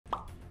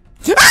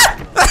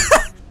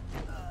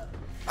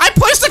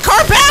placed the car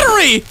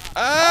battery!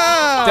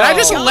 Oh! Did I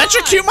just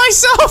electrocute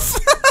myself?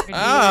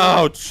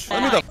 Ouch!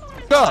 Let me the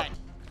f up.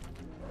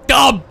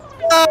 Dumb!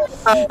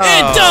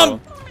 And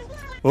dumb!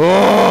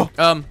 Oh!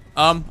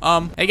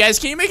 Hey guys,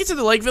 can you make it to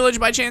the lake village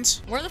by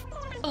chance? Where the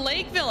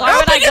lake village? Why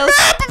would I go?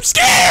 Map? I'm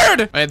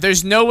scared! Wait,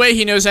 there's no way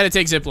he knows how to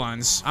take zip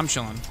lines. I'm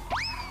chilling.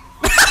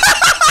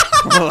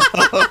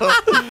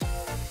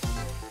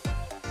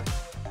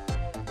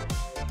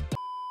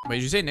 Wait,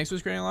 did you say Nix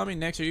was creating a lobby?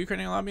 Nix, are you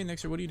creating a lobby?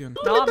 Nix, or what are you doing?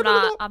 No, I'm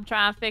not. I'm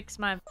trying to fix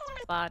my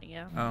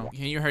audio. Oh,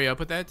 can you hurry up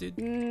with that, dude?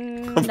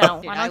 No. Dude,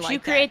 Why don't you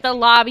that. create the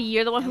lobby?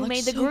 You're the one who looks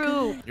made the so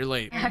group. You're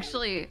late.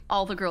 Actually,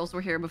 all the girls were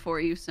here before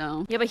you,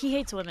 so. Yeah, but he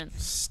hates women.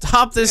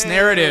 Stop this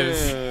narrative.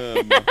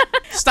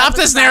 Stop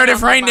this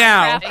narrative right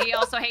now. He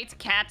also hates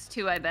cats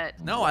too, I bet.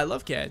 No, I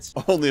love cats.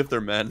 Only if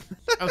they're men.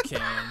 Okay.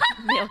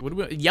 What do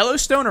we,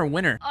 Yellowstone or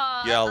Winter?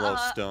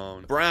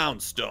 Yellowstone.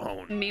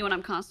 Brownstone. Me when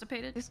I'm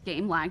constipated. This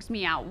game lags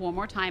me out one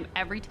more time.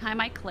 Every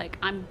time I click,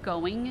 I'm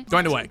going.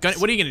 Going to what?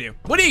 What are you gonna do?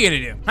 What are you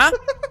gonna do? Huh?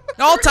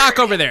 I'll talk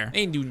over there.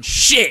 Ain't doing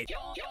shit.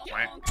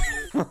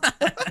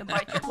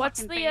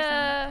 What's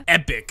the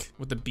Epic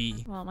with the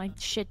B. Well, my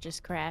shit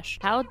just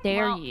crashed. How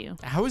dare you?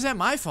 How is that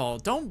my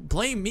fault? Don't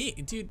blame me,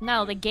 dude.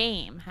 No, the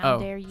game. How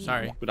dare you?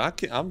 Sorry. But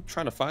I'm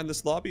trying to find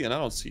this lobby and I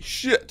don't see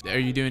shit. Are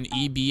you doing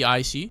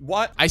EBIC?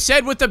 What? I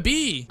said with the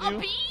B. A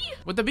bee?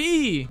 With the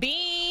B.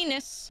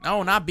 Venus.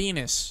 No, not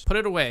Venus. Put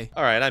it away.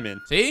 All right, I'm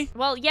in. See?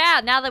 Well,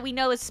 yeah. Now that we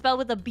know it's spelled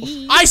with a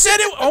B. I said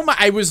it. Oh my!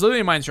 I was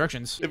literally in my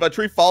instructions. If a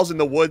tree falls in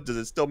the woods, does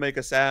it still make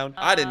a sound?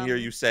 I didn't hear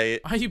you say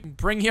it. Why are you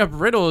bringing up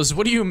riddles?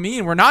 What do you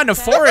mean? We're not in a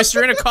forest.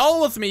 You're in a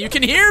call with me. You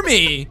can hear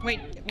me. Wait,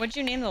 what'd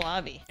you name the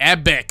lobby?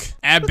 Epic.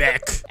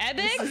 Epic.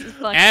 Epic?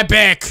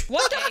 Epic.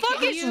 What the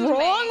fuck is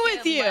wrong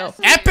with you?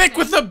 Epic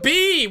with a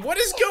B. What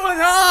is going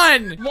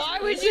on? Why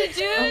would you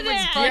do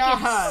that?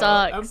 Fucking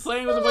sucks. I'm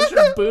playing with a bunch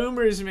of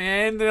boomers,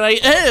 man. They're like,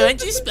 oh, I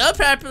just spell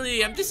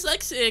properly. I'm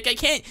dyslexic. I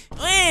can't.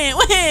 All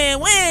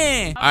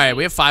right,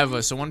 we have 5 of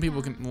us, so one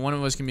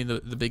of us can be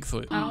the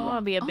Bigfoot. I don't want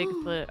to be a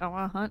Bigfoot. I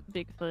want to hunt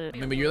Bigfoot. I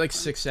mean, but you're like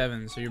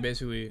 6'7", so you're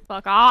basically.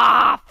 Fuck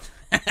off.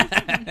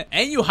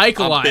 And you hike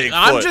a lot. Bigfoot.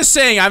 I'm just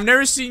saying, I've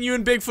never seen you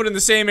and Bigfoot in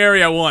the same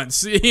area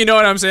once. You know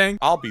what I'm saying?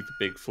 I'll beat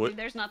the Bigfoot.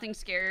 There's nothing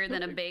scarier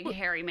than a big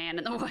hairy man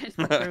in the woods.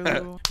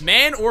 True.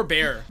 Man or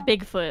bear?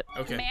 Bigfoot.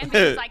 Okay. Man,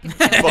 because I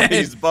can. Well,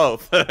 he's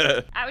both.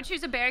 I would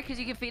choose a bear because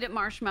you can feed it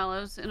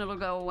marshmallows and it'll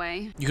go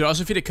away. You could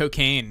also feed it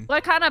cocaine.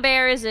 What kind of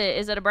bear is it?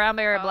 Is it a brown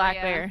bear or a black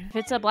yeah. bear? If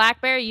it's a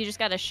black bear, you just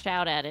gotta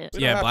shout at it. We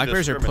don't Yeah, have black to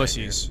bears are discriminate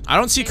pussies. I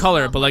don't see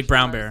color, but like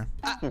brown bear.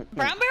 Brown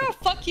bear will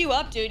fuck you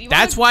up, dude.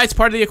 That's why it's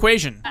part of the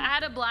equation. I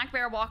had a black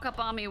bear walk up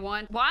on me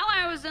once while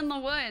I was in the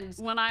woods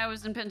when I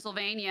was in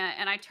Pennsylvania,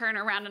 and I turn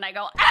around and I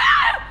go,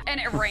 ah! And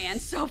it ran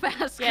so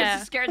fast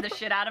because it scared the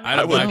shit out of me. I had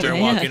a black would bear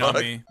too. walking on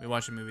Fuck. me. We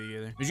watched a movie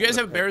together. Did you guys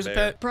have bears as a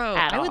pet? Bro,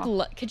 At I would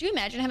all. could you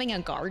imagine having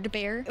a guard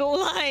bear?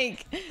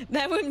 Like,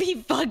 that would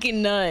be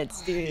fucking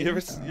nuts, dude. You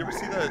ever see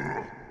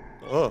that?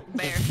 Oh.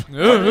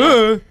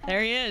 Bear.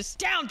 There he is.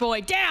 Down,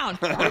 boy, down!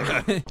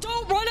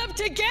 Don't run up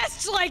to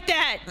guests like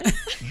that!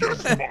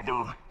 Yes,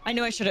 mother. I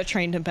knew I should have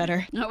trained him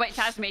better. No, wait,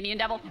 Tasmanian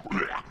devil.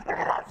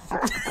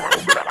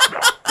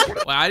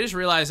 Well, I just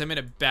realized I made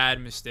a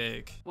bad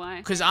mistake. Why?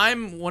 Because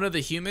I'm one of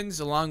the humans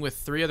along with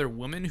 3 other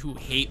women who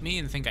hate me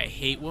and think I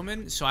hate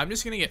women. So I'm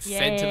just gonna get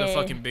fed to the Yay.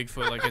 fucking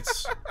Bigfoot like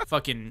it's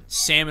fucking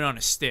salmon on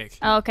a stick.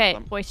 Okay,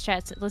 voice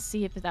chats. Let's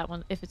see if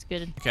if it's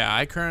good. Okay,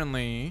 I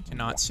currently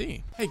cannot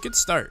see. Hey, good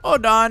start.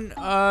 Hold on.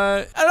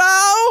 Hello?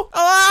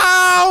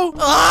 Hello?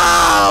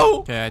 Hello?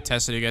 Okay, I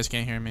tested. You guys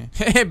can't hear me.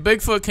 Hey,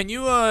 Bigfoot, can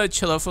you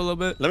chill out for a little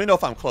bit? Let me know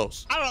if I'm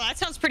close. I don't know, that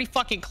sounds pretty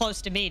fucking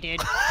close to me,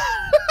 dude.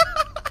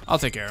 I'll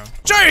take care of him.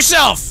 Show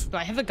yourself! Do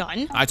I have a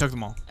gun? I took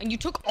them all. And you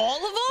took all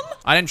of them?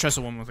 I didn't trust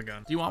a woman with a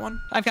gun. Do you want one?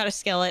 I've got a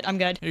skillet. I'm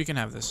good. Here, you can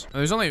have this.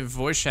 There's only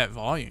voice chat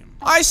volume.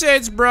 I say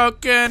it's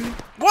broken.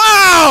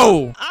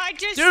 Wow! I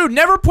just... Dude,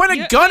 never point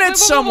a gun at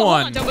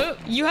someone. Hold on, don't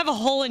move. You have a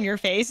hole in your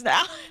face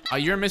now. Oh,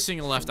 you're missing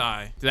a left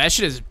eye. Dude, that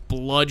shit is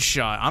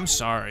bloodshot. I'm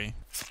sorry.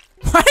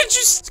 Why did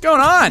you? What's going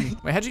on?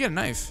 Wait, how'd you get a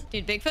knife?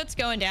 Dude, Bigfoot's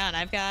going down.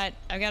 I've got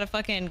a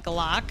fucking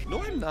Glock.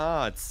 No, I'm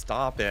not.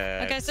 Stop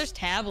it. Look, guys, there's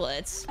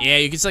tablets. Yeah,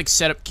 you can like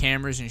set up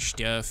cameras and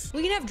stuff.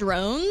 We can have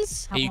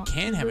drones. Yeah, you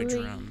can have a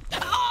drone.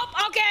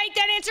 Oh, okay,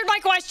 that answered my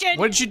question.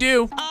 What did you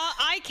do?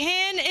 I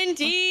can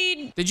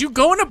indeed. Did you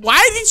go into? Why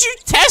did you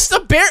test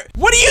a bear?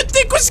 What do you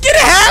think was gonna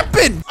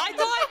happen? I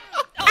thought.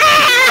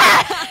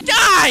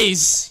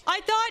 Guys!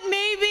 I thought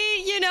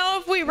maybe, you know,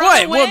 if we run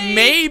What? away. What?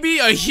 Maybe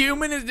a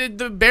human?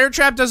 The bear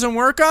trap doesn't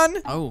work on?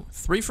 Oh,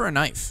 3 for a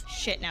knife.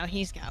 Shit, now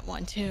he's got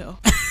one too.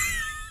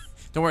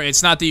 Don't worry,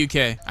 it's not the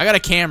UK. I got a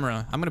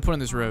camera. I'm gonna put on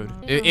this road.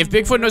 If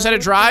Bigfoot knows how to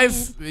drive,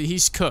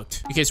 he's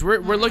cooked. Okay, so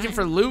we're looking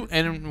for loot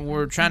and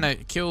we're trying to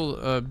kill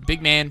a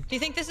big man. Do you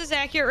think this is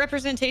accurate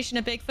representation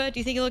of Bigfoot? Do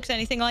you think he looks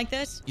anything like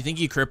this? You think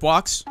he crip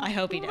walks? I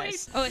hope he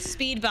does. Oh, a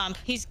speed bump.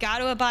 He's got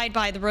to abide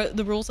by the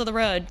rules of the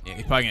road. Yeah,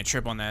 he's probably gonna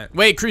trip on that.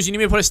 Wait, Cruz, you need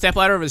me to put a step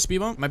ladder over the speed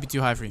bump? Might be too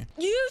high for you.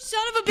 You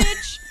son of a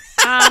bitch!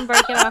 I'm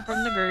breaking off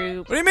from the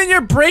group. What do you mean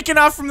you're breaking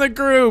off from the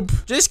group?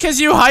 Just because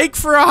you hike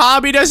for a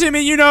hobby doesn't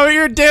mean you know what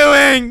you're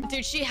doing.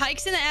 Dude, she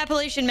hikes in the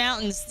Appalachian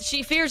Mountains.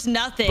 She fears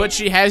nothing. But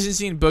she hasn't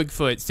seen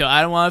Bigfoot, so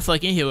I don't want to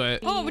fucking hear it.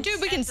 Oh, dude,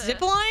 we can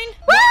zip line?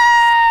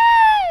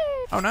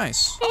 Oh,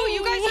 nice. Oh, you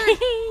guys are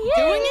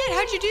doing it?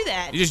 How'd you do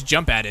that? You just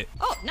jump at it.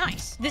 Oh,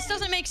 nice. This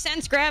doesn't make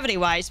sense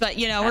gravity-wise, but,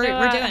 you know, we're doing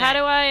How it.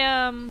 do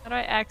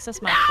I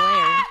access my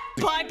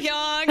flare? Bye,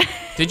 Pjonk.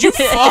 Did you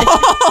fall?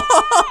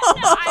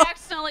 I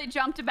accidentally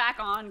jumped back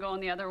on going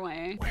the other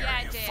way.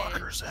 Yeah, I did.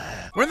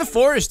 We're in the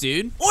forest,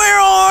 dude. Where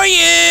are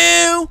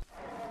you?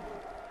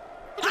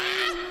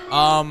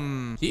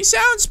 He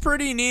sounds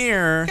pretty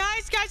near.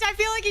 Guys, I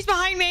feel like he's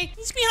behind me.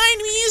 He's behind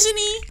me, isn't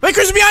he? Wait,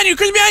 Chris is behind you.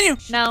 Chris is behind you.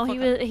 No,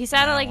 he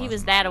sounded like he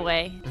was that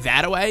away.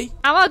 That away?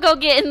 I'm gonna go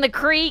get in the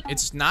creek.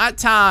 It's not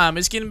time.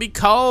 It's gonna be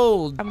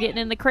cold. I'm getting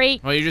in the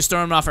creek. Well, you're just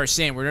throwing off our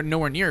sand. We're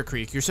nowhere near a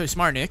creek. You're so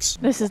smart, Nix.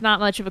 This is not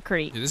much of a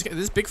creek. Dude,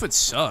 this Bigfoot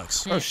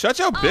sucks. Oh, shut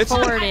your bitch.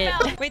 Forward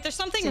it. Wait, there's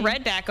something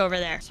red back over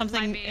there.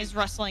 Something is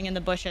rustling in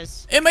the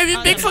bushes. It might be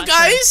I'm Bigfoot, not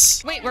guys.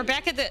 sure. Wait, we're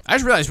back at the... I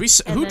just realized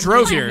who then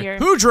drove we here? here.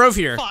 Who drove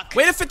here? Fuck.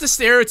 Way to fit the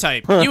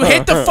stereotype. You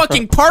hit the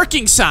fucking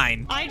parking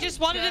sign. I just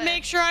wanted to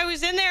make sure I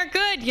was in there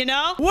good, you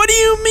know? What do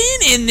you mean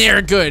in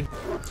there good?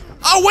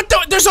 Oh, what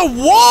the? There's a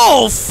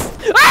wolf!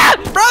 Ah,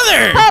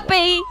 brother!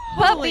 Puppy!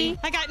 Holy,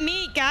 I got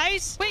meat,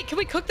 guys. Wait, can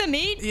we cook the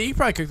meat? Yeah, you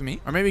probably cook the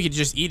meat. Or maybe we could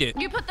just eat it.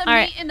 You put the All meat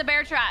right. in the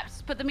bear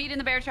traps. Put the meat in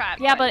the bear trap.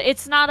 Yeah, but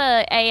it's not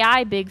a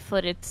AI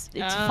Bigfoot. It's Oh.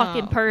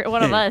 fucking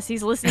one of us.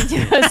 He's listening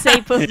to us say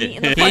put meat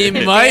in the He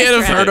fucking might bear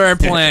have trap. heard our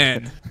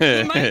plan.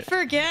 He might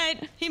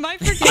forget. He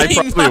might I forget.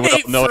 He probably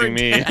might will, knowing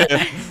me. Wait,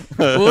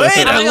 I'm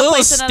a gonna little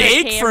place another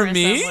steak for camera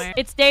me? somewhere.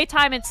 It's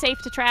daytime. It's safe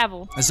to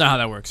travel. That's not how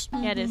that works.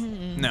 Yeah, it is.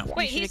 No.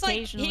 Wait, should he's like,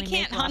 occasionally he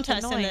can't make hunt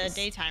lots us of in the noise.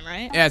 daytime,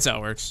 right? Yeah, that's how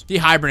it works. He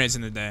hibernates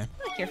in the day. I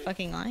feel like you're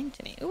fucking lying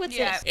to me. Ooh, what's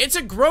Yeah. this? It's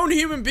a grown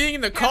human being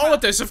in the call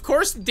with us. Of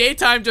course,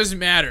 daytime doesn't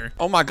matter.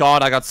 Oh my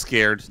god, I got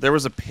scared. There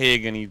was a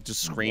pig and he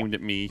just screamed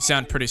at me. You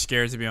sound pretty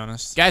scared, to be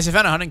honest. Guys, I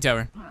found a hunting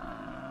tower.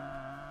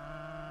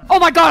 Oh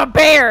my god, a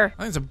bear!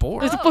 I think it's a boar.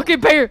 There's a fucking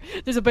bear.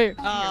 There's a bear. Is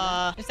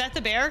that the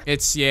bear?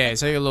 It's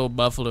like a little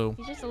buffalo.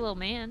 He's just a little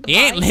man. He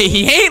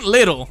ain't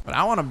little, but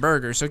I want a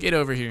burger, so get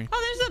over here.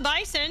 Oh, there's the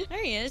bison.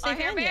 There he is. Oh, I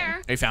here, found him.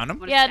 bear. You found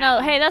him? Yeah,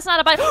 no, hey, that's not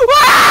a bite.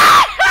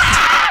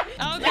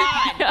 Oh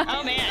god.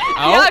 Oh man.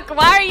 Oh, Yuck,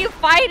 why are you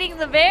fighting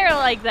the bear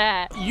like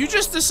that? you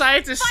just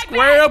decided to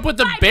square up with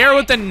the bear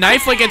with the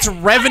knife like it's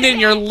Revenant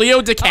and you're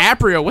Leo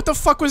DiCaprio. What the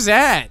fuck was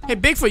that? Hey,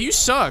 Bigfoot, you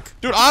suck.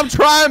 Dude, I'm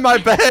trying my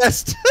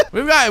best.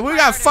 We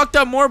got fucked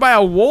up more by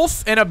a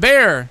wolf and a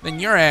bear than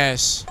your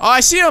ass. Oh, I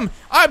see him.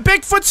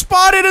 Bigfoot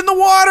spotted in the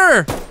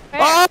water.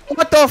 Oh,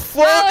 what the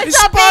fuck? Oh, He it's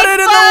a spotted in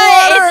the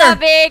Bigfoot! water.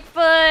 It's a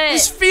Bigfoot!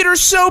 His feet are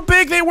so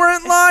big they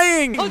weren't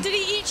lying. Oh, did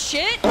he eat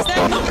shit? Is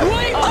that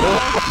wait?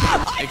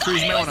 Oh, Hey,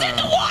 Cruz, you might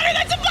wanna. water.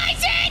 That's a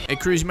bison. Hey,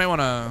 Cruz, you might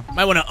wanna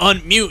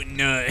unmute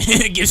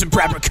and give some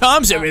proper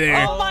comms over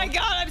there. Oh my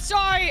god, I'm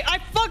sorry. I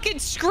fucking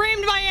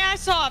screamed my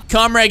ass off.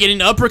 Comrade getting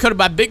uppercutted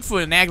by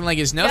Bigfoot and acting like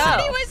it's nothing. I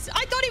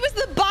thought he was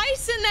the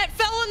bison that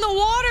fell in the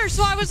water,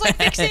 so I was like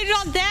fixated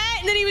on that,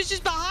 and then he was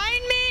just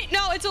behind me.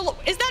 No, is that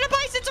a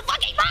bison? It's a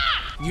fucking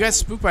rock. You got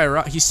spooked by a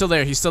rock. He's still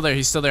there. He's still there.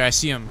 He's still there. I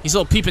see him. He's a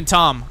little peeping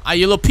Tom.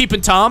 You little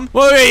peeping Tom?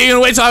 Wait, you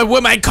gonna wait till I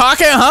whip my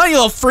cock out, huh? You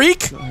little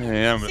freak.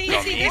 Yeah, See,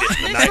 this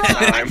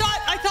rock.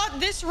 I thought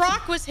this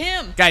rock was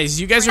him. Guys,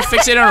 you guys are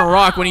fixated on a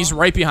rock when he's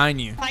right behind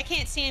you. If I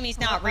can't see him, he's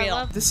not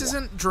real. This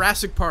isn't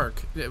Jurassic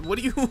Park. What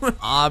do you want?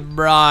 I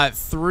brought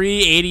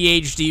 3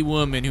 ADHD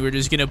women who are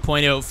just gonna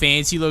point out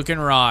fancy looking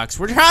rocks.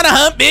 We're trying to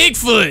hunt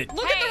Bigfoot.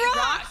 Look at the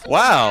rock.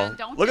 Wow.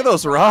 Don't Look at get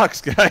those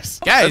rocks, guys.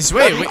 Guys,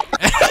 wait.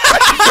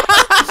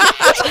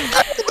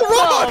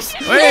 Rocks.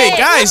 Wait,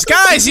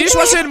 guys, he just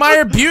wants to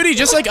admire beauty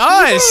just like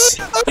us.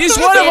 He's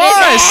one of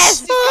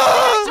us.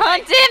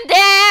 Hunt him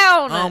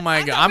down! Oh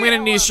my god, I'm gonna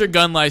need your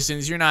gun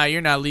license. You're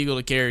not legal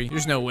to carry.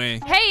 There's no way.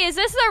 Hey, is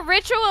this a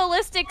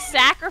ritualistic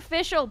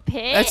sacrificial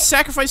pig? That's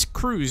Sacrifice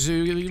Cruz.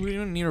 We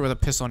don't need her with a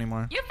pistol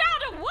anymore. You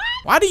found a what?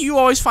 Why do you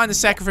always find the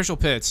sacrificial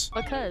pits?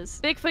 Because.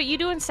 Bigfoot, you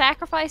doing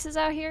sacrifices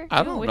out here? I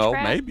You doing don't know.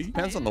 witchcraft? Maybe.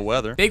 Depends on the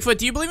weather. Bigfoot,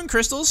 do you believe in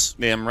crystals?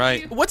 Damn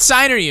right. What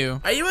sign are you?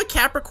 Are you a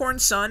Capricorn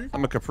sun?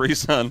 I'm a Capri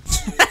Sun.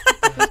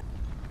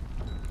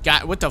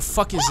 God, what the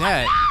fuck is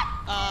that?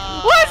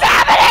 What's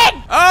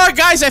happening? Oh,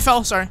 guys, I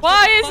fell. Sorry.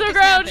 Why is fuck the is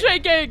ground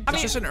happening? shaking?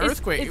 It's just an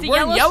earthquake. Is the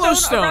We're in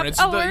Yellowstone. erupt- It's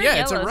oh, we're in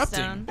it's erupting.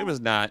 Yellowstone. It was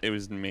not. It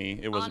was me.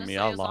 It wasn't me.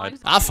 I Honestly, as long lied.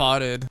 as- I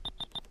farted.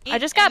 I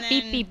just got And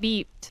beep then- beep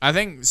beeped. I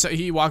think so.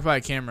 He walked by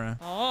a camera.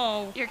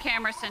 Oh. Your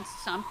camera sensed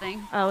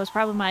something. Oh, it was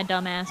probably my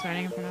dumb ass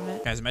running in front of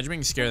it. Guys, imagine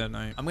being scared that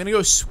night. I'm gonna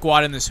go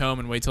squat in this home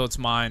and wait till it's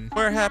mine.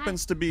 Where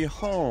happens to be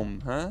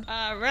home, huh?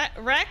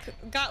 Rec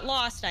got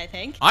lost, I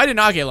think. I did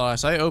not get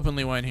lost. I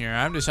openly went here.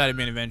 I'm decided to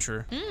be an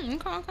adventurer.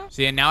 Okay.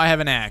 See, and now I have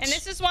an axe. And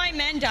this is why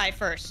men die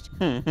first.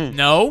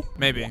 No,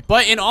 maybe.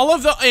 But in all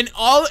of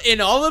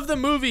the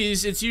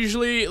movies, it's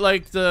usually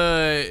like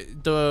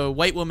the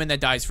white woman that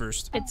dies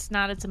first. It's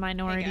not. It's a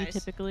minority Hey, guys.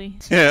 typically.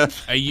 Yeah.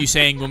 Are you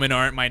saying women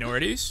aren't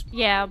minorities?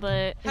 Yeah,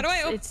 but How do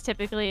I op- it's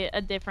typically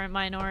a different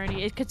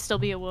minority. It could still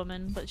be a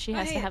woman, but she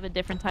has to Right. have a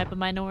different type of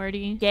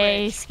minority.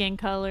 Gay, Right. skin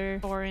color,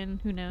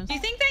 foreign, who knows. Do you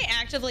think they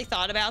actively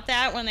thought about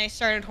that when they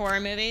started horror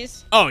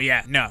movies? Oh,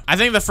 yeah, no. I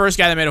think the first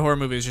guy that made a horror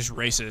movie was just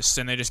racist,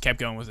 and they just kept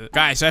going with it.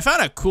 Guys, so I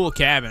found a cool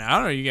cabin. I don't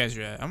know where you guys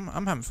are at. I'm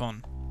having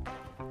fun.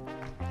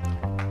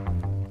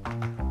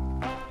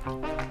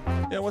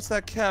 Yeah, what's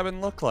that cabin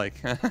look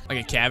like? Like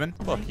a cabin?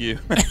 Fuck you.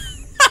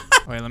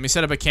 Wait, let me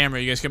set up a camera.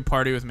 You guys can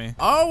party with me.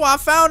 Oh, I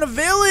found a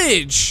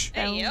village.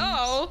 Hey,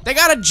 yo. They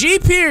got a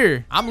Jeep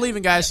here. I'm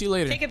leaving, guys. See you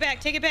later. Take it back.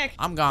 Take it back.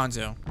 I'm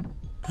gonzo.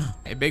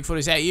 Hey, Bigfoot,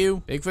 is that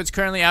you? Bigfoot's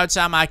currently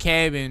outside my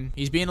cabin.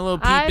 He's being a little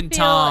I peeping feel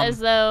Tom. as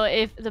though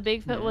if the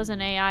Bigfoot was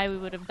an AI, we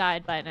would have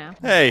died by now.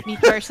 Hey. Me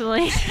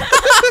personally.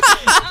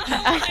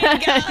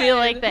 I feel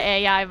like the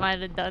AI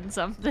might have done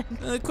something.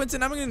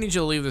 Quentin, I'm gonna need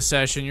you to leave the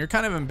session. You're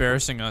kind of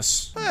embarrassing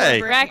us.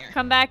 Hey. Rack,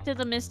 come back to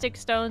the Mystic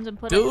Stones and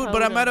put a Dude,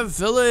 but I'm totem. at a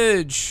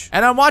village.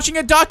 And I'm watching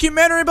a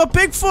documentary about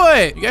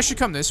Bigfoot. You guys should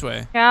come this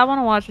way. Yeah, I want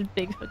to watch a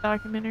Bigfoot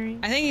documentary.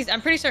 I think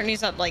I'm pretty certain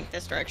he's up like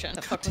this direction.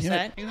 The fuck was damn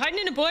that? Are you hiding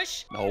in a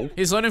bush? No.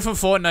 He's learning from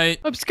Fortnite.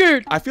 I'm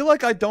scared. I feel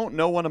like I don't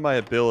know one of my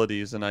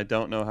abilities, and I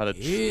don't know how to, like...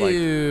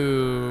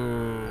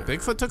 Ew.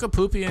 Bigfoot took a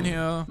poopy in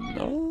here.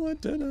 No, I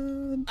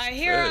didn't. I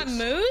hear a Yes.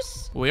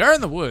 moose We are in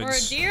the or a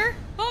woods. deer.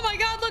 Oh my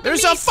god, look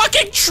There's at a me.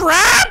 fucking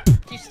trap! Do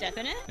you step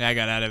in it? Yeah, I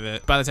got out of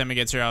it. By the time he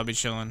gets here, I'll be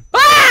chilling.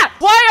 Ah!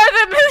 Why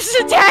are the moose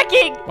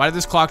attacking? Why did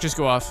this clock just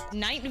go off?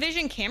 Night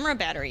vision camera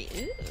battery.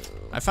 Ooh.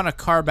 I found a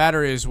car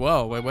battery as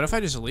well. Wait, what if I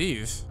just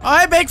leave? Oh,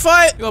 hey,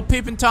 Bigfoot! You little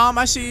peeping Tom,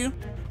 I see you.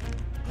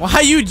 Why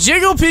are you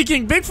jiggle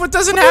peeking? Bigfoot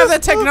doesn't have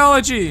that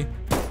technology.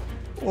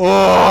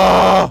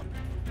 Oh!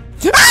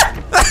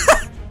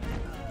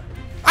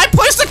 I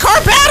placed a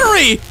car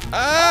battery!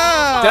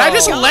 Ow! Did I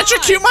just God.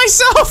 electrocute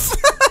myself?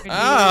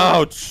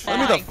 Ouch! Let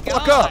me the My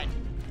fuck God. up!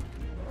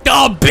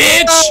 Dumb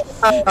bitch!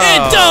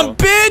 Hey, dumb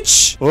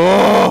bitch!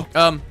 Oh!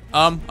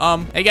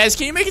 Hey guys,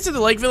 can you make it to the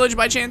lake village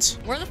by chance?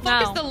 Where the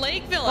fuck No. is the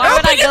lake village? Why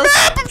would I Open your go-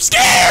 map! I'm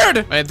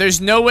scared! Wait, there's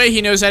no way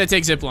he knows how to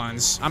take zip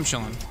lines. I'm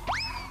chilling.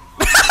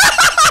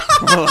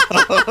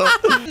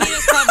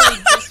 Nina's probably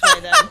this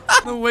way then.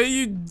 The way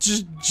you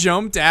just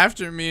jumped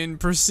after me and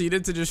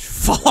proceeded to just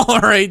fall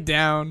right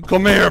down.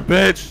 Come here,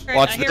 bitch! Alright,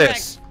 Watch I hear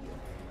this.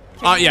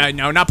 Oh, yeah,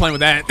 no, not playing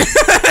with that.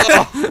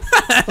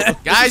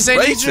 Guys, I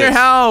need racist. your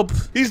help.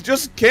 He's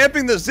just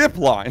camping the zip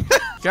line.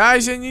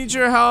 Guys, I need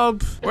your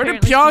help. Where did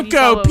Apparently, Pjonk you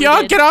saw go? what we Pjonk,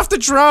 did. get off the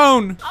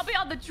drone. I'll be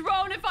on the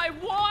drone if I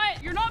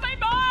want. You're not my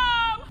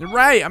mom. You're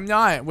right, I'm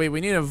not. Wait,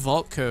 we need a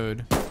vault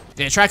code.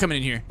 Yeah, try coming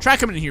in here. Try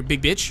coming in here,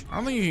 big bitch. I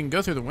don't think you can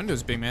go through the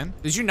windows, big man.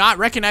 Did you not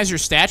recognize your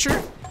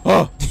stature?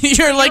 Oh,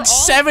 You're like all-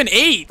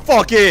 7'8".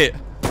 fuck it!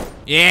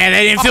 Yeah,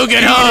 that didn't feel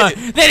good, huh?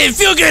 That didn't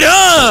feel good,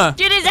 huh?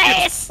 Get his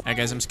ass! Alright,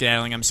 guys, I'm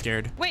skedaddling. I'm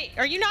scared. Wait,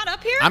 are you not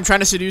up here? I'm trying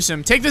to seduce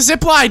him. Take the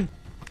zip line.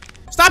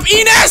 Stop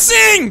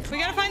E-nessing! We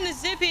gotta find the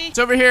zippy. It's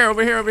over here,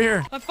 over here, over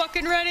here. I'm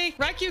fucking ready.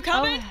 Rack, you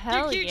coming?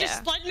 hell you yeah.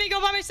 just letting me go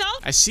by myself?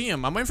 I see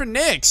him. I'm waiting for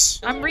Nyx.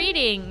 I'm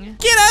reading.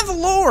 Get out of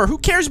the lore. Who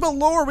cares about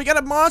lore? We got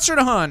a monster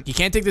to hunt. You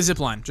can't take the zip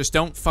line. Just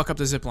don't fuck up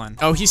the zip line.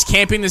 Oh, he's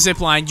camping the zip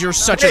line. You're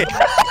such a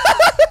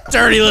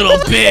dirty little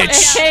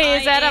bitch. Hey,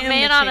 is that I a am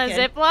man the on a chicken.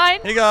 zip line?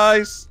 Hey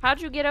guys.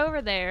 How'd you get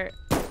over there?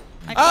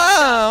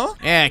 Oh!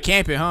 Yeah,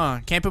 camp it, huh?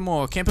 Camp it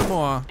more. Camp it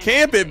more.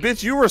 Camp it,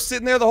 bitch. You were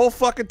sitting there the whole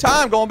fucking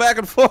time going back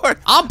and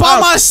forth. I'm by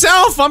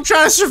myself. I'm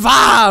trying to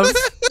survive. All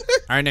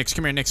right, Nyx,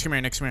 come here. Nyx, come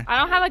here. Nyx, come here. I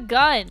don't have a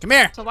gun. Come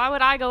here. So why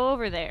would I go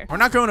over there? We're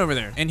not going over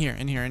there. In here,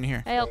 in here, in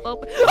here. Help,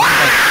 open. On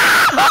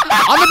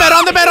the bed,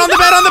 on the bed, on the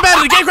bed, on the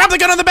bed. Get, grab the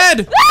gun on the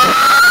bed.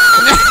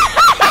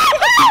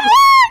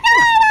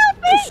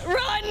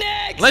 Run,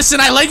 Nick! Listen,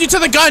 I led you to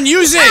the gun.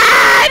 Use it.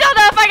 I don't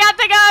know if I got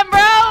the gun, bro.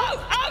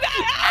 Oh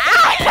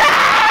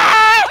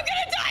god! I'm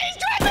gonna die! He's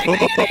trapping me!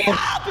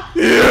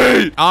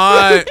 Get me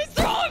up! He's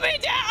throwing me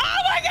down!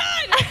 Oh my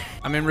god!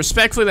 I mean,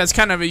 respectfully, that's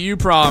kind of a you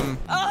problem.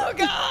 Oh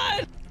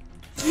god!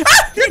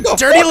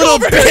 Dirty little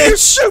bitch.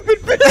 Stupid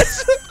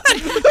bitch.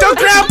 Don't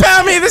ground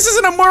pound me. This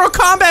isn't a Mortal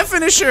Kombat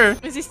finisher.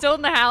 Is he still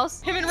in the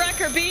house? Him and Wreck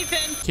are beefing.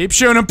 Keep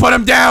shooting him. Put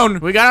him down.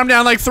 We got him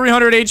down like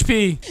 300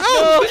 HP.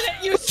 Oh,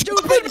 you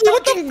stupid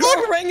fucking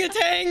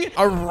orangutan!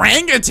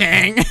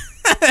 Orangutan.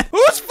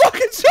 Who's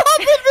fucking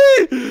chopping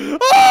me?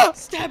 Ah!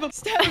 Stab him!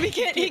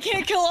 He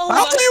can't kill all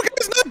How of are us. you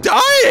guys not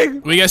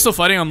dying? Were you guys still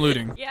fighting? I'm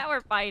looting. Yeah,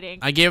 we're fighting.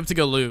 I gave up to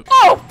go loot.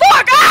 Oh,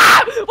 fuck!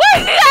 Ah!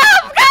 Where's the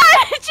help? God!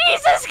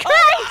 Jesus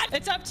Christ!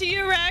 It's up to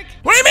you, Wreck.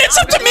 What do you mean it's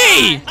up to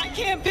me? I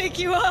can't pick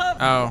you up.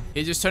 Oh,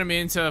 he just turned me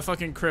into a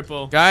fucking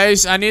cripple.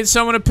 Guys, I need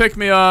someone to pick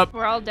me up.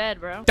 We're all dead,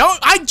 bro. Don't,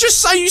 I just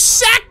saw you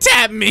sack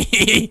tap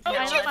me. Don't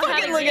I you don't know how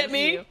fucking to look raise at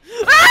me. you.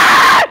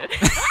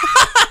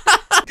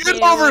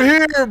 Get over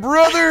here,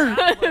 brother.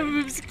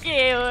 I'm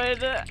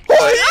scared.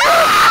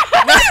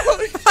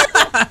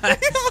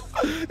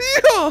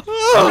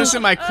 I'm just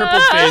in my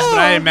crippled phase, but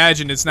I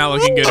imagine it's not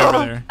looking good over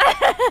there.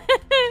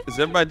 Is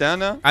everybody down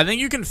now? I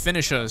think you can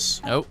finish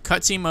us. Oh,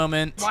 cutscene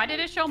moment. Why did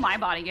it show my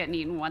body getting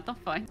eaten? What the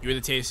fuck? You're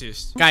the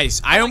tastiest.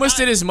 Guys, I almost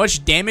did as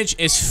much damage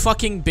as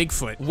fucking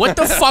Bigfoot. What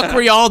the fuck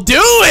were y'all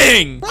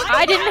doing?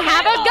 I didn't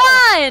have a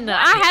gun.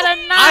 I had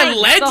a knife. I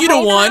led the you to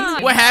whole one.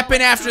 time. What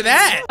happened after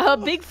that?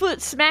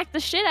 Bigfoot smacked the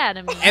shit out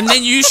of me. And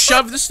then you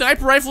shoved the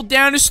sniper rifle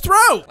down his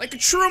throat like a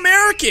true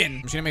American.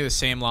 I'm just gonna make the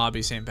same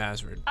lobby, same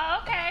password. Oh,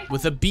 okay.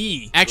 With a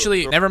B.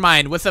 Actually, never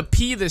mind. With a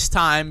P this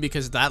time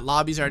because that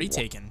lobby's already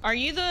taken. Are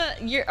you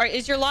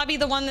is your lobby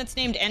the one that's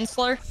named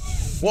Ensler?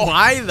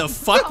 Why the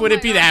fuck would Oh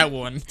it be my that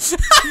one?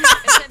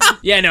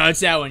 Yeah, no, it's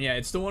that one. Yeah,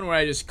 it's the one where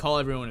I just call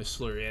everyone a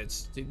slur. Yeah,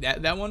 it's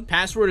that one.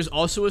 Password is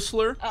also a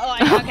slur. Oh,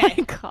 Oh okay.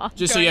 my god.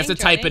 Just so you have to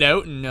type it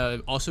out and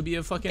also be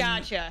a fucking.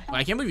 Gotcha.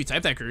 I can't believe you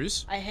typed that,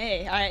 Cruz.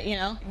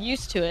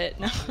 Used to it.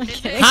 No, I'm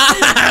kidding.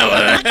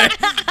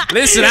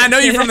 Listen, I know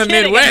you're from the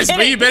Midwest,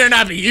 but you better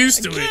not be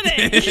used to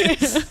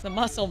it. The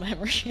muscle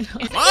memory.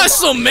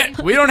 Muscle man.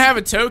 We don't have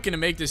a token to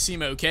make this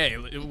seem okay.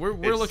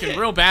 We're looking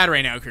real bad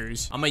right now,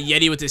 Cruz. I'm a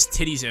Yeti with his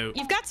titties out.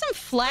 You've got some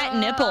flat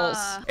nipples.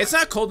 It's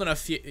not cold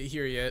enough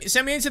here yet.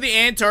 Send me into the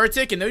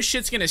Antarctic, and those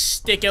shit's gonna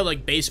stick out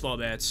like baseball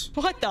bats.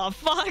 What the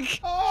fuck?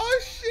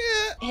 Oh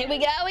shit! Here we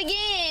go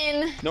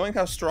again. Knowing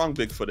how strong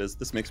Bigfoot is,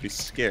 this makes me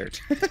scared.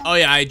 Oh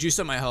yeah, I juiced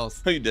up my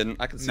health. No, you didn't.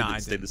 I can see Nah, that I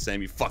it stayed didn't. the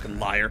same. You fucking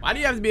liar. Why do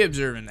you have to be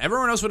observant?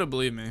 Everyone else would have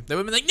believed me. They would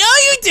have been like, no,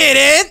 you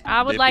didn't!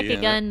 I would Maybe, like a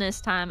yeah. gun this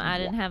time. I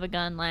didn't have a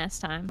gun last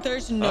time.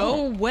 There's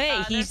no way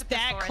there's he's a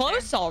that pistol right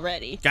close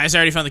already. Guys, I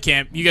already found the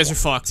camp. You guys are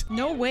fucked.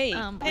 No way.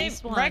 at Hey,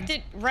 least one.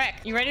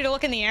 Wreck, you ready to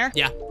look in the air?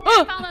 Yeah.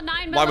 I found a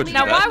 9mm. Why would you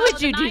Now, do why that?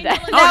 would you do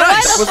that? Oh, Now,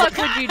 nice. why the fuck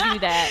would you do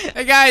that?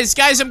 Hey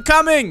guys, I'm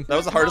coming! That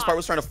was the hardest part,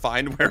 was trying to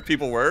find where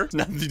people were.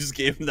 Now you just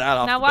gave him that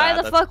off Now, the why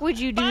bat. the fuck would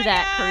you do Bye,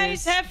 that,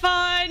 guys. Cruz? Have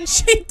fun.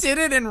 She did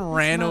it and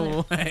ran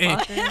away.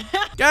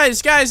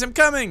 Motherfucker. Guys, I'm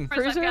coming!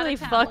 Cruz I got a really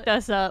tablet. fucked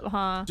us up,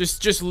 huh?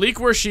 Just leak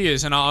where she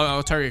is, and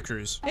I'll target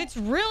Cruz. It's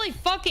really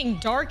fucking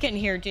dark in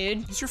here,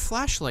 dude. Use your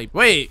flashlight.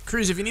 Wait,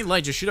 Cruz, if you need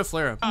light, just shoot a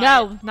flare up.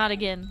 No, not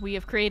again. We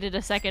have created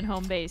a second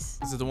home base.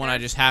 Is it the one I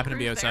just happen to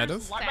be outside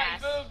of?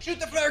 Shoot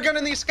the flare gun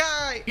in the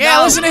sky!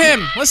 Yeah, listen to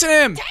him! Listen to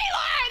him! Taylor,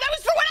 that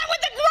was for when I'm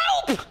with the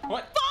group.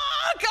 What?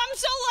 Fuck, I'm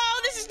so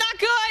low. This is not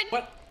good.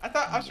 What? I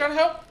thought I was trying to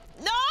help.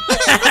 No.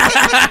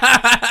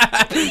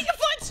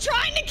 Bigfoot's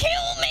trying to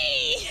kill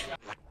me.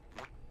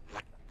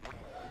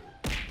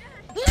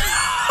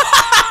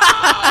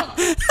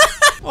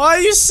 Why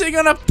are you sitting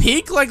on a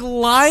peak like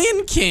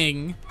Lion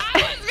King?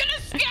 I was gonna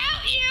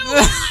scout you while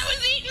I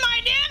was eating my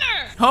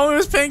dinner. Homie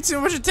was paying too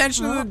much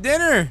attention to the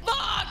dinner.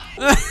 Fuck.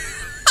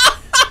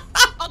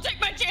 I'll take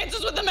my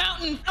chances with the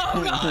mountain.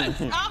 Oh god.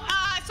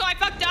 So I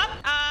fucked up.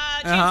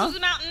 Chances with the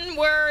mountain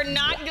were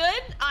not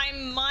good. I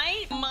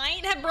might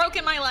have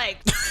broken my leg.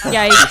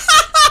 Yikes.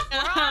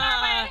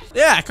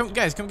 Yeah,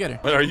 guys, come get her.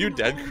 Wait, are you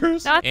dead,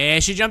 Cruz? No. Yeah,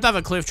 she jumped off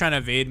a cliff trying to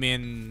evade me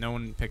and no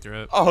one picked her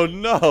up. Oh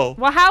no.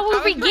 Well, how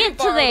would I we was pretty get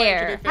to far away, to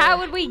there? be fair. How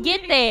would we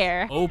get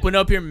there? Open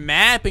up your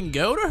map and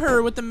go to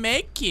her with the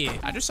med kit.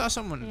 I just saw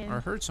someone Yeah. or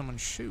heard someone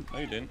shoot. No,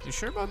 you didn't. You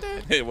sure about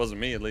that? It wasn't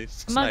me, at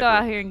least. I'm gonna go Sniper.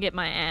 out here and get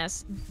my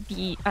ass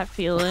beat. I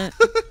feel it.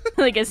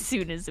 Like as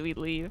soon as we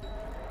leave.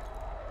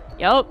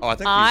 Yup. Oh, I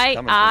think he's coming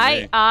for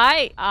me.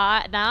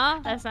 Nah,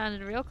 that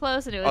sounded real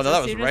close, and it was Oh, no, that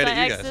as was soon right as I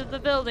at you guys. exited the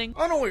building. I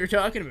don't know what you're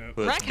talking about.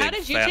 With Wreck, how big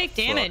did you fat take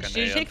damage? fucking Did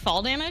you hand. take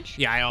fall damage?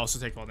 Yeah, I also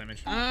take fall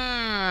damage.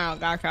 Oh,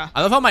 gotcha.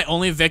 I love how my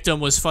only victim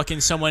was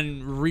fucking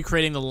someone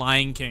recreating the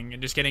Lion King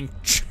and just getting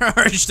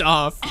charged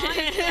off.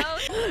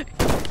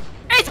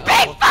 It's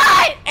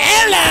Bigfoot!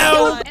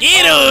 Hello!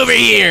 Get over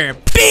here,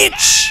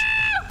 bitch!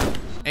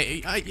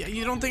 Hey,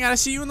 you don't think I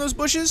see you in those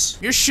bushes?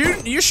 You're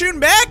shooting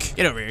back?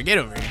 Get over here, get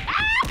over here.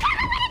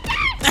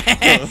 You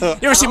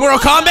ever see Mortal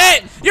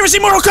Kombat? You ever see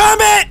Mortal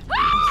Kombat?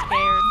 I'm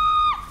scared.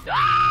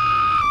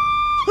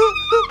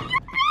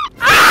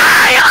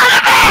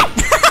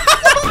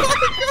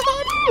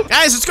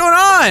 Guys, what's going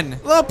on? A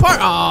little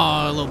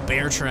a little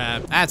bear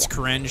trap. That's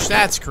cringe.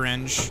 That's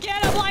cringe.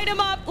 Get him, light him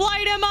up,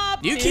 light him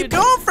up. You keep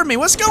going for me.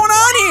 What's going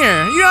on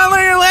here? You don't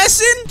learn your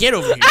lesson? Get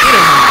over here. Get over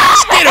here.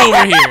 Just get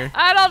over here.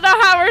 I don't know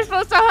how we're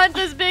supposed to hunt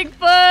this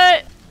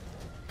Bigfoot.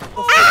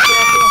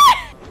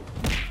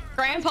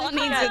 Grandpa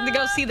needs to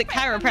go see the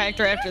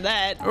chiropractor after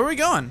that. Where are we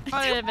going?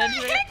 On an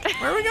adventure.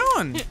 Where are we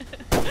going?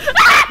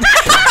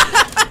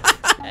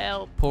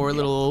 Help. Poor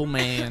little old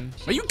man.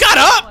 Oh, you got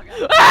up?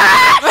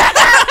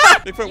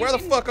 Bigfoot, where the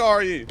fuck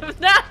are you?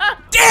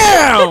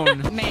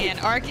 Down! Man,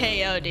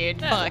 RKO, dude.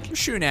 Fuck. You're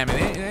shooting at me.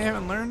 They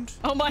haven't learned.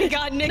 Oh my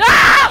god, Nick.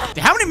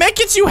 How many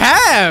medkits you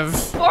have?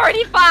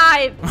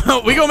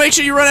 45. We gonna make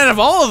sure you run out of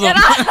all of them.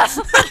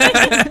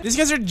 These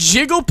guys are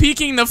jiggle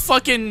peeking the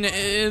fucking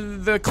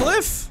the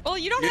cliff. Well,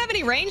 you don't have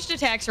any ranged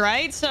attacks,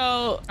 right?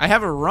 So. I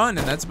have a run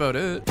and that's about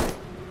it.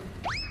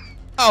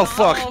 Oh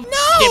fuck.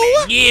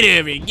 Oh, Get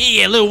over here.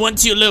 Yeah, little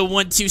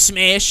 1-2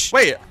 smash.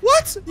 Wait,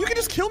 what? You can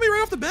just kill me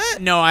right off the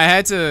bat? No, I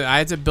had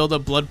to build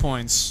up blood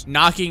points.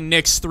 Knocking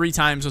Nyx 3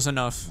 times was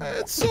enough.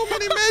 It's so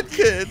many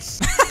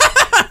medkits.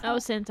 I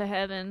was sent to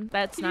heaven.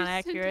 That's not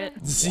accurate.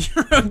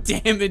 0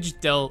 damage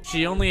dealt.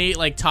 She only ate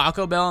like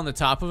Taco Bell on the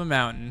top of a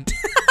mountain.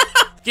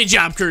 Good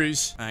job,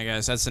 Cruz. All right,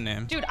 guys, that's the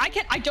name. Dude,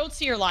 I don't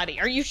see your lobby.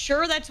 Are you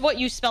sure that's what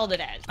you spelled it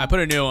as? I put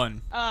a new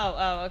one.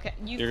 Oh, okay.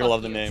 You're gonna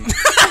love the name.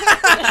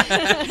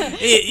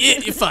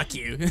 Fuck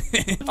you.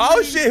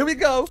 Oh shit, here we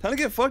go. Time to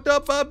get fucked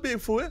up by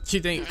Bigfoot. Do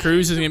you think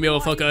Cruz is gonna be able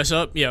to fuck us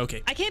up? Yeah,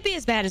 okay. I can't be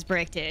as bad as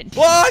Brick did.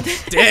 What?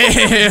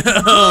 Damn.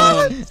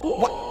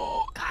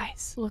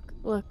 Guys, look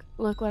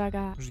what I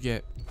got. What'd you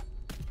get?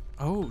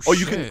 Oh, Oh,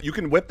 shit. you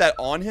can whip that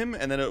on him,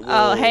 and then it will.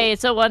 Oh, hey,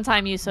 it's a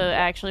one-time use, so it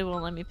actually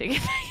won't let me pick it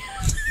back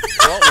up.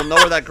 Well, we'll know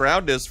where that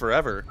ground is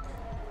forever.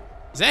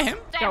 Is that him?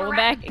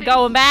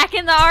 Going back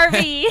in the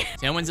RV.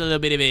 Someone's a little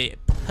bit of a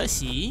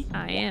pussy.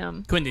 I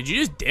am. Quinn, did you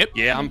just dip?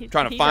 Yeah, I'm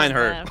trying to He find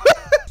does her.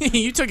 that.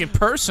 You took it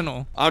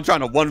personal. I'm trying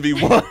to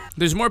 1v1.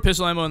 There's more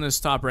pistol ammo in this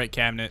top right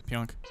cabinet,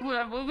 Pjonk.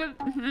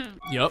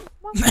 Yup.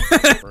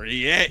 Where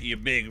you at, you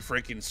big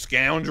freaking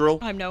scoundrel?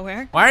 I'm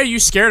nowhere. Why are you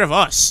scared of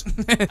us?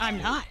 I'm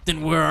not.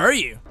 Then where are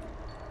you?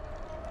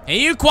 Hey,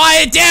 you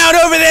quiet down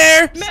over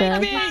there!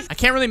 Make me. I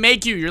can't really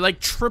make you. You're like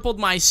tripled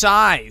my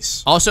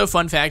size. Also,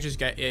 fun fact, just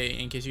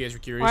in case you guys were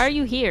curious. Why are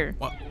you here?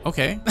 Well,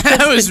 okay.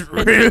 That was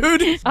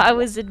rude. I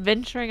was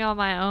adventuring on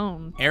my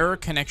own. Error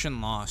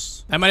connection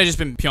lost. That might have just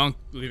been Pjonk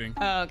leaving.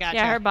 Oh, gotcha.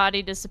 Yeah, her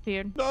body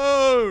disappeared.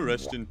 No,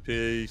 rest in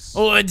peace.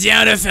 Oh,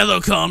 down a fellow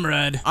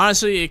comrade.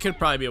 Honestly, it could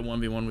probably be a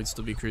 1v1. We'd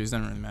still be Cruz.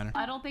 Doesn't really matter.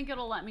 I don't think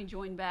it'll let me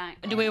join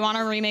back. Do we want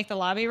to remake the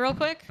lobby real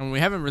quick? And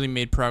we haven't really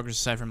made progress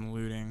aside from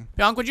looting.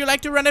 Pjonk, would you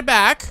like to run it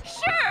back?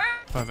 Sure.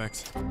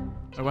 Perfect.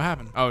 Oh, what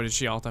happened? Oh, did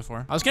she alt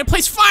F4? I was gonna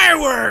place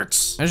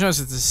fireworks! I just noticed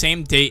it's the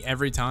same date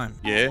every time.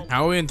 Yeah.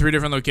 How are we in 3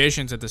 different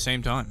locations at the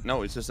same time?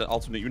 No, it's just an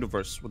alternate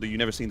universe. Whether you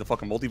never seen the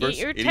fucking multiverse, Get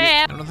your idiot. I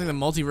tab. don't think the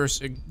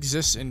multiverse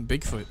exists in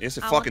Bigfoot. Yes,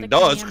 it I want fucking the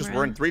does, because camera.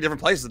 we're in 3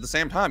 different places at the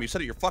same time. You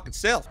said it your fucking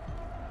self.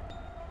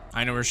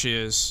 I know where she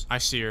is. I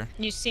see her.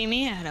 You see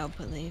me? I don't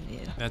believe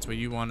you. That's what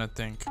you want to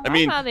think. I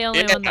mean, I'm not the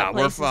only one that we're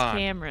places fine.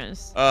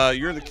 cameras.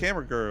 You're the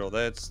camera girl.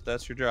 That's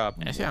your job.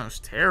 That sounds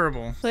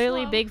terrible.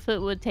 Clearly,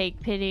 Bigfoot would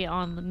take pity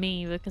on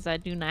me because I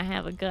do not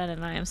have a gun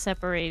and I am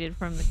separated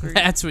from the group.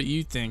 That's what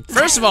you think.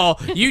 First of all,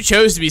 you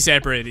chose to be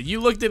separated. You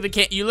looked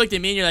at you looked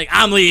at me and you're like,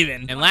 I'm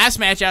leaving. And last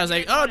match I was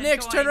like, oh,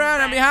 Nix, turn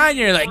around, I'm behind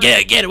you. You're like,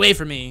 get away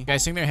from me. You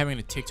guys think they're having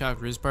a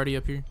TikTok Riz party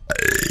up here?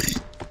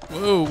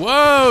 Whoa,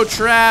 whoa,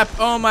 trap.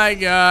 Oh my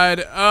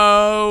god.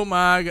 Oh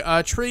my god.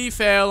 A tree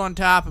fell on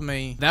top of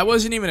me. That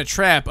wasn't even a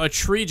trap. A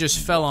tree just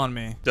fell on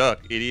me.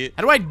 Duck, idiot.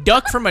 How do I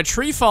duck from a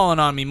tree falling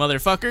on me,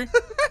 motherfucker?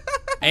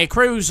 Hey,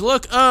 Cruz,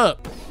 look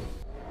up.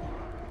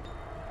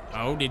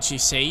 Oh, did she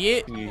say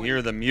it? Can you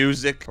hear the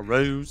music?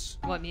 Rose.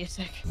 What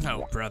music?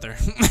 Oh, brother.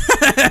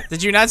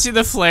 Did you not see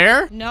the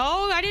flare?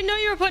 No, I didn't know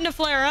you were putting a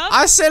flare up.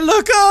 I said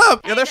look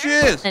up. Yeah, there she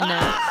is. And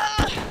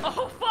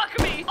Oh, fuck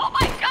me. Oh,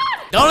 my God.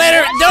 Don't let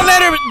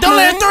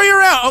her throw you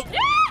around.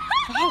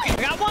 Oh. Okay,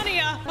 I got one of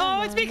ya.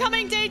 Oh, it's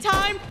becoming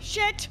daytime.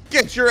 Shit.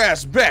 Get your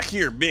ass back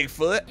here,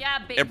 Bigfoot. Yeah,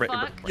 big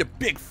Everybody- fuck. You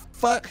big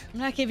fuck. I'm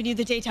not giving you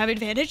the daytime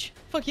advantage.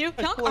 Fuck you.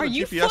 pull Pjonk, are the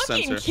you GPS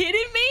fucking sensor.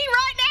 kidding me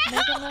right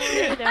now?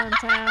 Making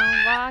downtown.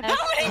 Rock. How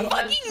many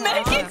fucking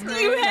medkits do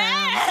you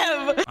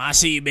have? I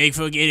see you,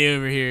 Bigfoot. Get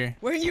over here.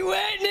 Where you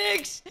at,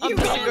 Nix? You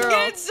just a gonna girl.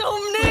 get some,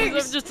 I'm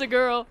Nix? just a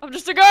girl. I'm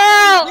just a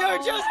girl. You're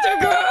just a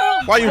girl.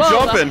 Why are you Whoa,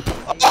 jumping?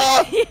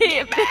 Ah,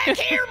 Back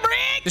here, Brick.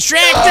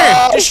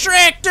 Distractor!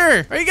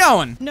 Distractor! Where you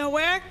going?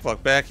 Nowhere.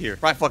 fuck back here.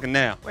 Right fucking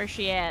now. Where's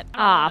she at? Up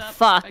Ah,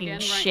 fucking again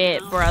right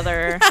shit, now.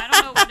 brother. I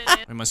don't know what it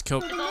is. We must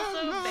kill. It's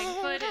also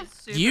Bigfoot is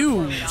super You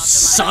close out to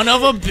son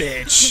of a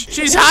bitch!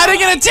 She's hiding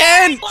in a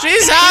tent!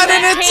 She's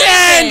hiding in a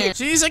tent!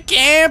 She's a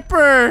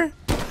camper!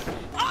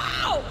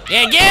 Oh!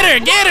 Yeah, get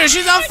her!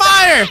 She's on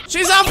fire!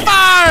 She's on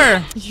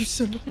fire! You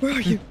son of... Where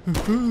are you?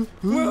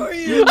 Where are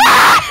you?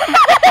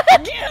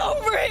 Get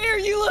over here,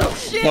 you little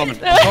shit! Coming.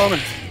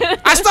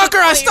 I stuck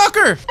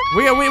her!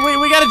 We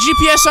got a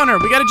GPS on her!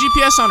 We got a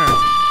GPS on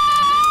her!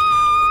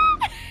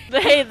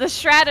 Hey, the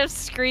strat of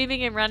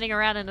screaming and running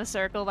around in a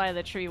circle by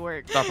the tree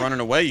worked. Stop running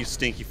away, you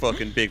stinky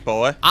fucking big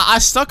boy. I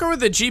stuck her with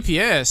the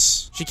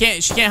GPS. She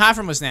can't hide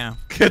from us now.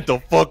 Get the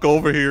fuck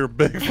over here,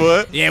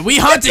 Bigfoot. Yeah, we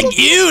hunting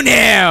you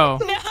now!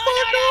 No!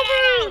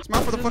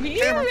 Smile for the fucking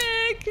camera.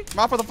 Rick!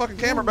 Smile for the fucking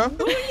camera, bro.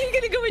 Oh, you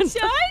gonna go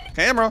inside?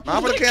 Camera.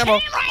 Smile for the camera.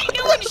 I ain't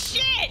doing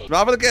shit!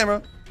 Smile for the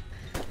camera.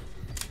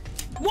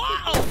 Wow!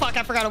 Oh, fuck,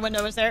 I forgot a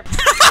window was there.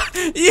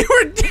 You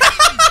were.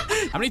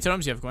 How many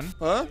totems do you have, Gwen?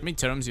 Huh? How many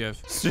totems do you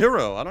have?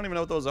 0. I don't even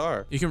know what those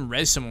are. You can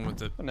res someone with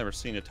the I've never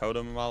seen a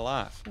totem in my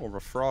life. More of a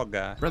frog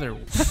guy. brother.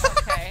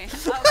 Okay.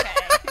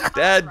 Okay.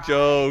 Dad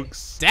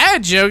jokes.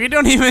 Dad joke. It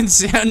don't even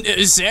sound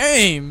the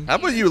same. How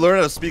about you learn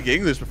how to speak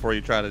English before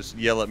you try to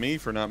yell at me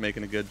for not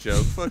making a good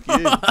joke? Fuck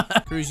you.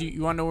 Cruz,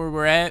 you want to know where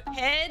we're at?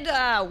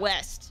 Head,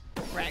 west.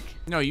 Wreck.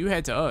 No, you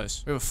head to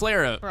us. We have a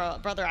flare up.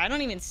 Brother, I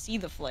don't even see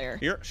the flare.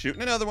 Here,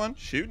 shooting another one.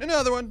 Shooting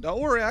another one. Don't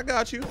worry, I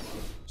got you.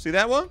 See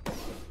that one?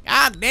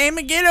 God damn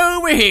it, get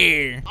over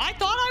here. I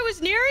thought I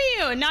was near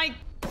you, and I...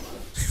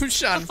 I'm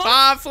shot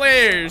 5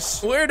 flares.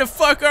 Where the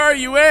fuck are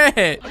you at?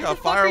 I got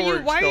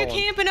fireworks Why are you going.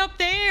 camping up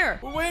there?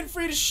 We're waiting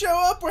for you to show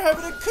up. We're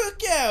having a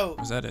cookout.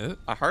 Was that it?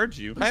 I heard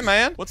you. Hey,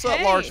 man. What's up,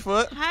 Hey.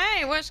 Largefoot?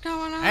 Hey, what's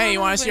going on? Hey, you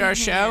wanna see over our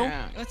show?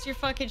 here? What's your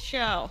fucking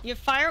show? You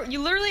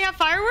literally have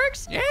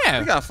fireworks? We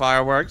Yeah. got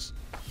fireworks.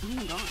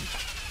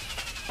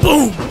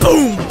 Boom,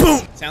 boom,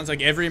 boom. Sounds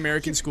like every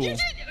American school.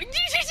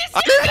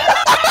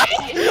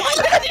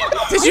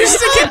 Did you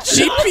stick a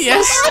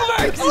GPS?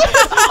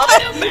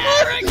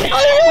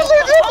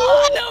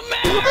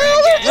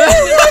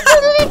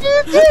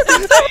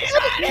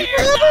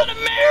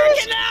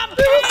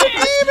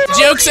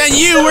 Joke's on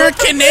you, we're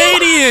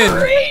Canadian.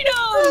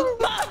 Freedom!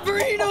 My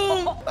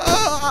freedom!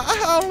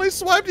 I only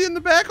swiped you in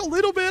the back a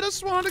little bit. I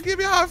just wanted to give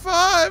you a high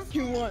five.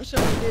 You want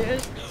some of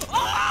this?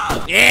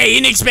 Yeah, you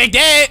didn't expect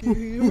that.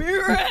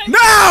 We're right.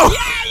 No!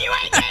 Yeah, you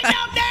ain't getting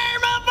up there,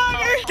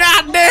 motherfucker!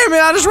 God damn it,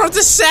 I just wanted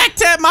to sack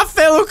tap my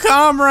fellow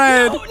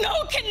comrade. No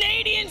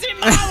Canadians in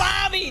my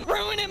lobby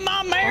ruining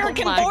my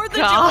American Oh my 4th of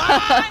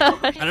July!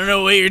 God. I don't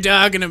know what you're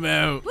talking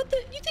about. What the?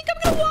 You think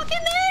I'm gonna walk in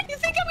there? You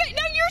think I'm gonna?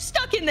 No, you're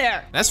stuck in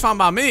there! That's fine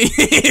by me.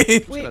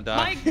 Wait, gonna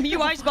die. my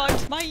UI's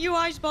bugged. My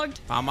UI's bugged.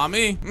 Fine by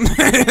me.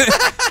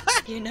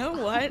 You know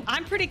what?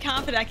 I'm pretty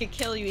confident I could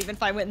kill you even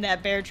if I went in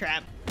that bear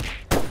trap.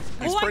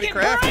 He's Oh, I pretty can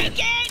crafty. break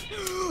it!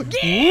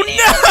 Get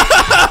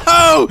it!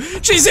 No!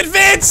 She's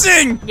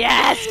advancing!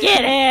 Yes, get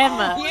him.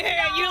 Yeah,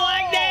 you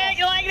like that?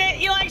 You like that?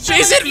 You like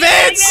She's some of it? You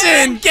like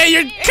advancing! that? Get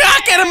your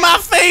cock out of my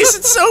face!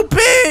 It's so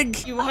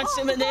big! You want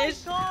some of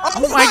this?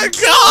 Oh my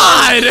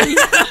god!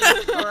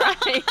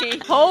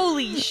 Right.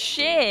 Holy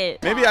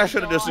shit. Maybe I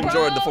should have just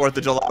enjoyed the 4th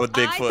of July with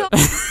Bigfoot.